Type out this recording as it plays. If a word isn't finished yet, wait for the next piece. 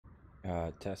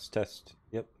Test.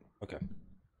 Yep. Okay.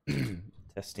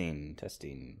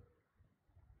 Testing.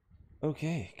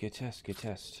 Okay, good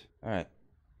test. All right.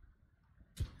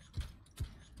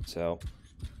 So,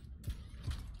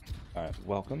 all right,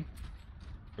 welcome.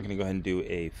 We're gonna go ahead and do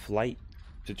a flight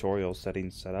tutorial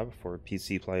settings setup for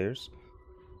PC players.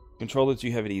 Controllers,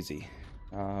 you have it easy.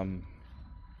 Um,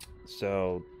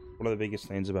 so one of the biggest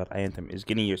things about Anthem is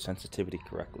getting your sensitivity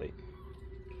correctly.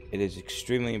 It is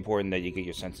extremely important that you get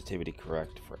your sensitivity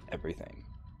correct for everything.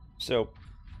 So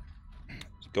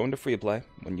go into free play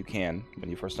when you can, when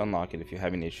you first unlock it if you're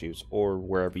having issues, or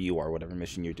wherever you are, whatever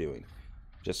mission you're doing.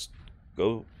 Just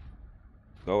go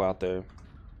out there,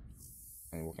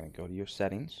 and we're gonna go to your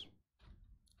settings.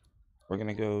 We're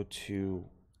gonna go to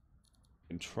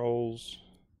controls,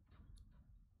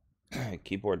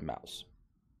 keyboard, mouse.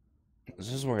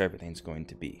 This is where everything's going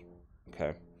to be.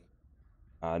 Okay.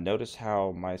 Notice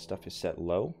how my stuff is set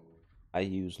low. I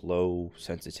use low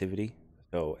sensitivity,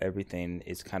 so everything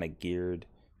is kind of geared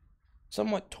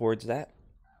somewhat towards that.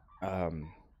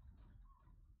 Um,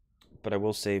 but I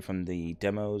will say from the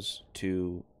demos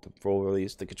to the full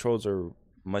release, the controls are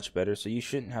much better, so you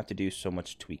shouldn't have to do so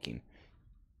much tweaking.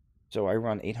 So I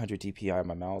run 800 DPI on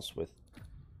my mouse with,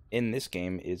 in this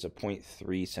game, is a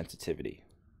 0.3 sensitivity.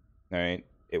 All right,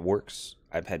 it works.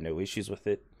 I've had no issues with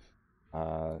it.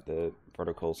 The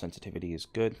vertical sensitivity is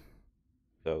good,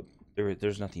 so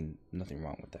there's nothing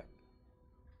wrong with that.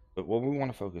 But what we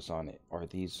want to focus on it are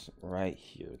these right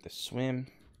here: the swim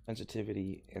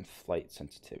sensitivity and flight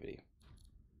sensitivity.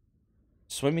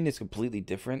 Swimming is completely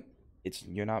different.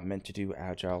 You're not meant to do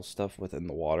agile stuff within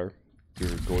the water.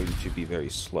 You're going to be very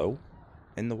slow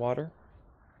in the water.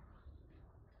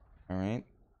 All right,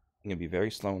 you're gonna be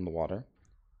very slow in the water.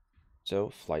 So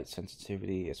flight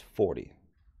sensitivity is 40.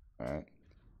 All right.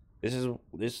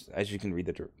 This as you can read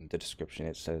the description.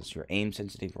 It says your aim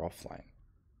sensitivity while flying.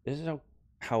 This is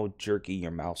how jerky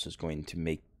your mouse is going to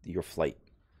make your flight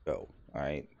go. All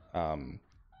right.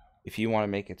 If you want to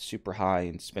make it super high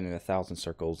and spin in 1,000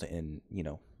 circles and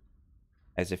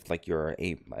as if like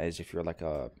as if you're like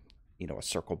a a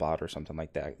circle bot or something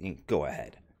like that, you can go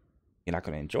ahead. You're not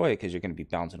going to enjoy it because you're going to be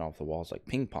bouncing off the walls like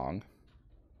ping pong.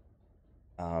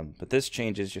 But this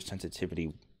changes your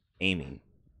sensitivity aiming.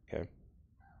 Okay.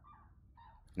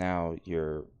 Now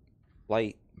your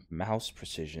flight mouse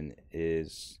precision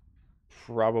is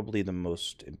probably the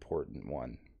most important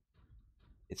one.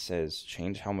 It says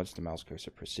change how much the mouse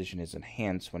cursor precision is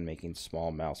enhanced when making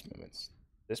small mouse movements.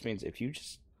 This means if you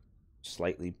just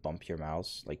slightly bump your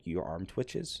mouse, like your arm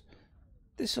twitches,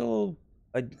 this will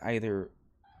either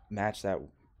match that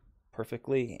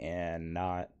perfectly and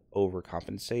not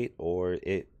overcompensate, or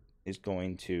it is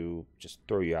going to just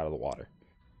throw you out of the water.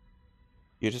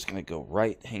 You're just gonna go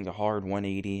right, hang a hard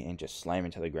 180, and just slam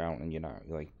into the ground, and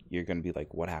you're gonna be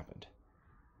like, what happened?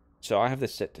 So I have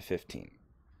this set to 15.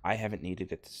 I haven't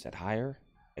needed it to set higher.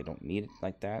 I don't need it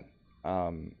like that.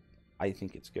 Um, I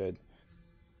think it's good,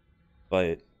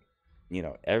 but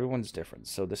everyone's different.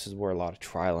 So this is where a lot of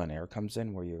trial and error comes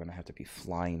in, where you're gonna have to be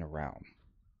flying around.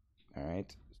 All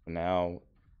right. So now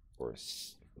for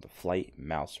the flight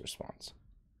mouse response,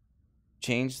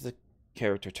 change the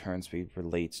character turn speed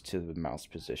relates to the mouse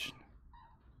position.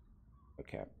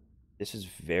 Okay. This is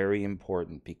very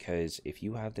important because if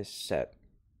you have this set,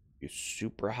 you're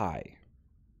super high,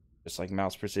 just like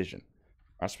mouse precision.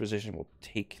 Mouse precision will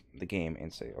take the game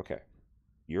and say, okay,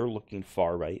 you're looking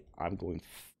far right, I'm going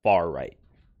far right.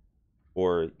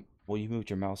 Or, well, you moved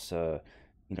your mouse, an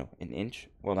inch.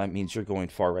 Well, that means you're going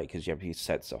far right because you have it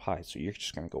set so high. So you're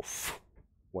just going to go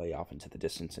way off into the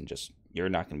distance and you're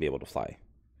not going to be able to fly.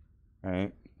 All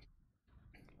right.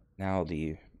 Now,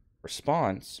 the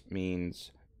response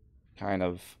means kind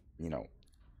of,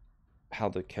 how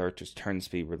the character's turn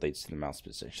speed relates to the mouse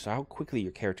position. So how quickly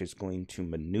your character is going to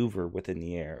maneuver within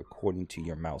the air according to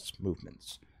your mouse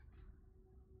movements.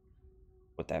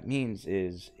 What that means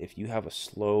is if you have a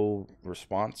slow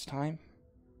response time,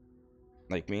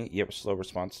 like me, you have a slow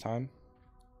response time,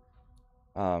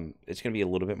 it's going to be a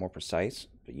little bit more precise,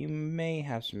 but you may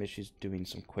have some issues doing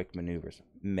some quick maneuvers.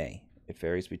 May. It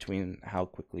varies between how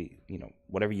quickly,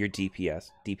 whatever your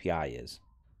DPI is,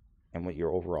 and what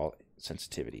your overall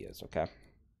sensitivity is, okay?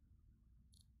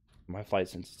 My flight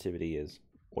sensitivity is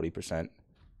 40%.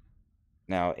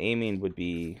 Now, aiming would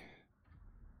be,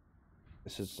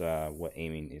 this is what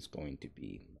aiming is going to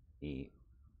be. Let me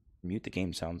mute the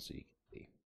game sound so you can see.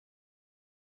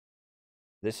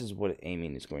 This is what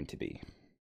aiming is going to be.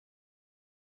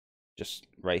 Just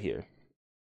right here.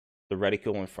 The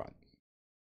reticle in front.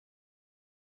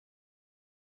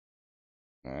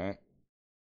 Alright.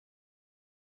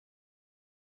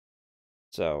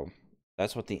 So,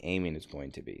 That's what the aiming is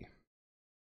going to be.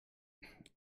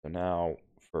 So now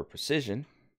for precision,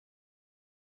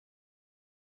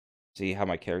 see how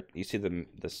my character, you see the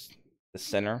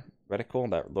center reticle,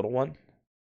 that little one?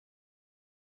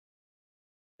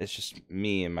 It's just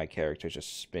me and my character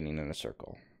just spinning in a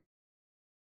circle.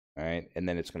 All right, and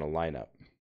then it's going to line up.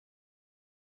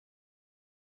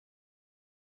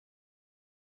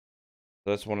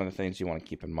 So that's one of the things you want to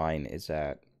keep in mind is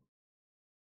that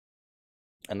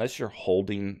unless you're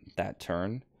holding that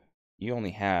turn, you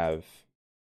only have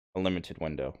a limited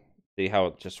window. See how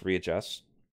it just readjusts?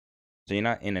 So you're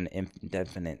not in an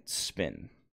indefinite spin.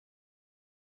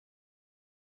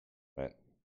 But,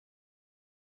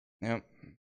 yep.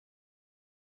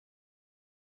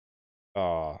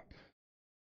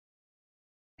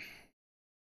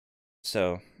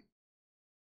 So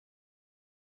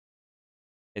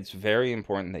it's very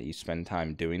important that you spend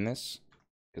time doing this,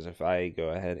 because if I go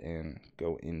ahead and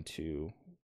go into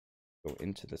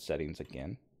the settings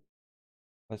again,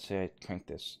 let's say I crank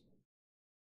this.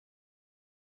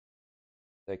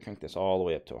 I crank this all the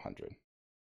way up to 100.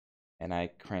 And I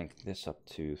crank this up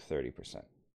to 30%.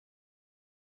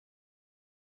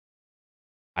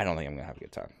 I don't think I'm going to have a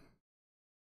good time.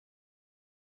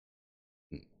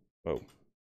 Oh.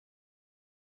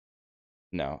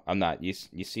 No, I'm not. You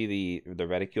see the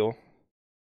reticule?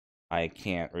 I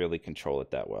can't really control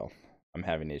it that well. I'm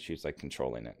having issues like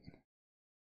controlling it.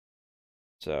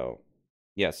 So,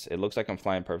 yes, it looks like I'm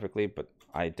flying perfectly, but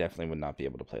I definitely would not be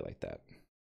able to play like that.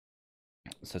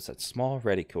 So it's that small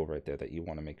reticule right there that you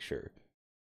want to make sure.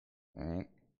 All right,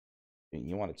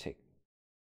 you want to take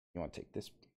this,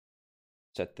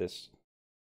 set this.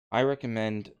 I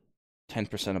recommend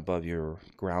 10% above your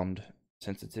ground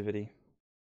sensitivity.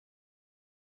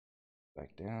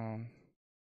 Back down.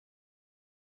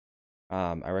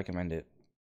 I recommend it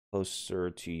closer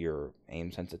to your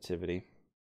aim sensitivity.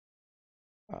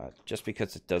 Just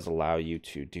because it does allow you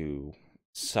to do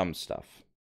some stuff.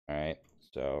 All right,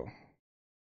 so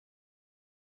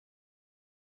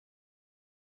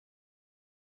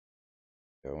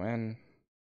go in.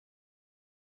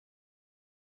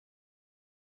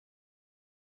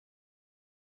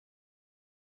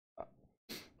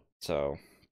 So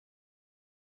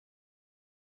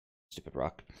stupid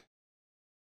rock.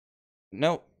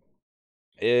 No,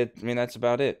 I mean that's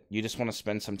about it. You just want to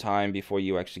spend some time before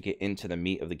you actually get into the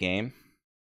meat of the game.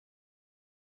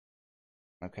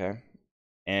 Okay,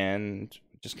 and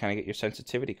just kind of get your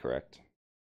sensitivity correct.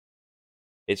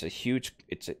 It's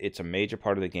a major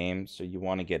part of the game, so you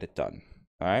want to get it done.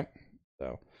 All right.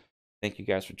 So, thank you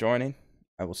guys for joining.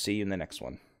 I will see you in the next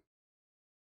one.